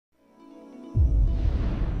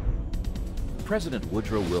President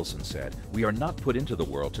Woodrow Wilson said, "We are not put into the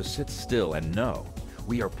world to sit still and know.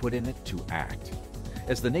 We are put in it to act."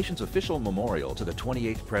 As the nation's official memorial to the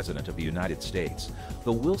 28th President of the United States,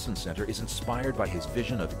 the Wilson Center is inspired by his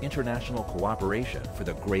vision of international cooperation for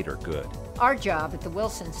the greater good. Our job at the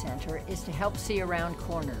Wilson Center is to help see around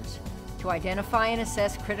corners, to identify and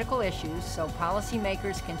assess critical issues so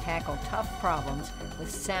policymakers can tackle tough problems with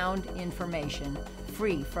sound information,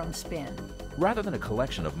 free from spin. Rather than a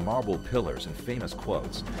collection of marble pillars and famous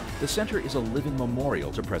quotes, the center is a living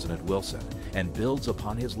memorial to President Wilson and builds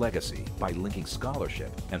upon his legacy by linking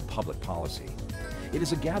scholarship and public policy. It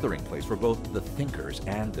is a gathering place for both the thinkers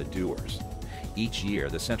and the doers. Each year,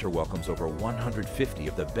 the center welcomes over 150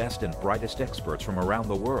 of the best and brightest experts from around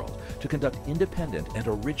the world to conduct independent and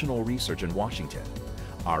original research in Washington.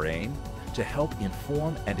 Our aim? To help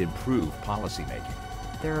inform and improve policymaking.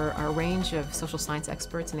 There are a range of social science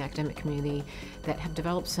experts in the academic community that have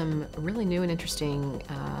developed some really new and interesting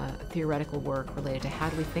theoretical work related to how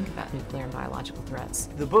do we think about nuclear and biological threats.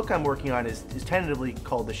 The book I'm working on is tentatively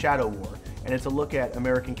called The Shadow War, and it's a look at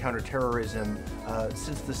American counterterrorism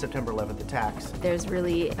since the September 11th attacks. There's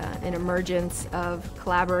really an emergence of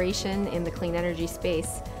collaboration in the clean energy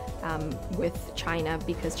space with China,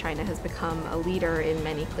 because China has become a leader in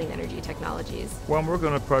many clean energy technologies. Well, I'm working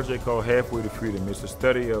on a project called Halfway to Freedom. It's a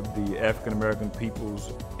study of the African American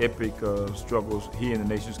people's epic struggles here in the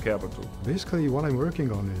nation's capital. Basically, what I'm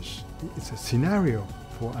working on is it's a scenario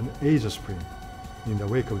for an Asia Spring in the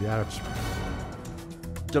wake of the Arab Spring.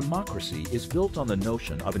 Democracy is built on the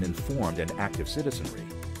notion of an informed and active citizenry.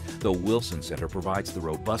 The Wilson Center provides the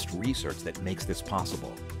robust research that makes this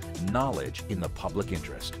possible. Knowledge in the public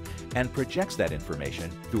interest, and projects that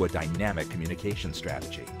information through a dynamic communication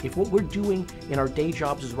strategy. If what we're doing in our day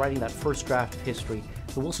jobs is writing that first draft of history,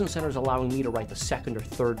 the Wilson Center is allowing me to write the second or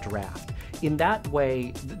third draft. In that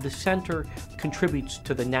way, the center contributes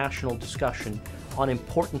to the national discussion on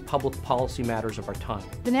important public policy matters of our time.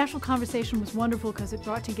 The national conversation was wonderful because it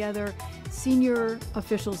brought together senior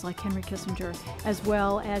officials like Henry Kissinger, as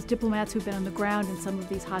well as diplomats who've been on the ground in some of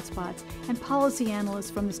these hotspots, and policy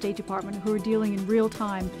analysts from the State Department who are dealing in real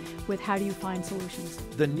time with how do you find solutions.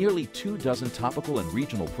 The nearly 24 topical and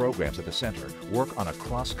regional programs at the center work on a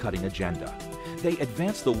cross-cutting agenda. They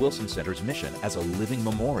advance the Wilson Center's mission as a living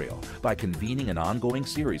memorial by convening an ongoing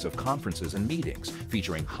series of conferences and meetings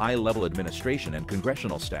featuring high-level administration and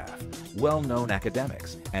congressional staff, well-known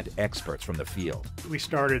academics, and experts from the field. We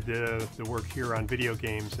started the work here on video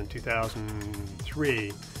games in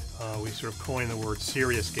 2003. We sort of coined the word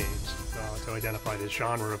serious games to identify this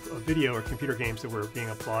genre of video or computer games that were being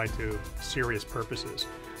applied to serious purposes.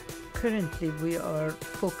 Currently, we are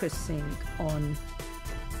focusing on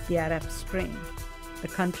the Arab Spring, the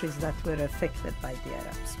countries that were affected by the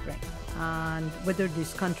Arab Spring, and whether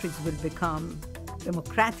these countries will become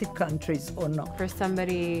democratic countries or not. For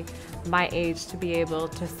somebody my age to be able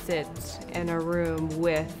to sit in a room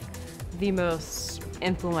with the most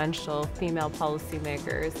influential female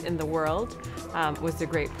policymakers in the world was a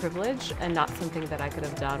great privilege and not something that I could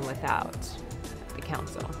have done without the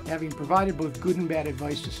Council. Having provided both good and bad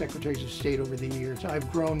advice to Secretaries of State over the years,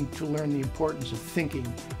 I've grown to learn the importance of thinking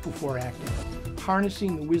before acting.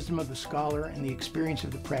 Harnessing the wisdom of the scholar and the experience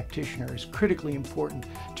of the practitioner is critically important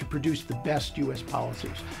to produce the best U.S.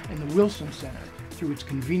 policies. And the Wilson Center, through its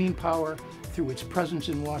convening power, through its presence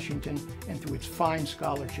in Washington, and through its fine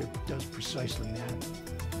scholarship, does precisely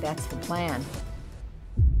that. That's the plan.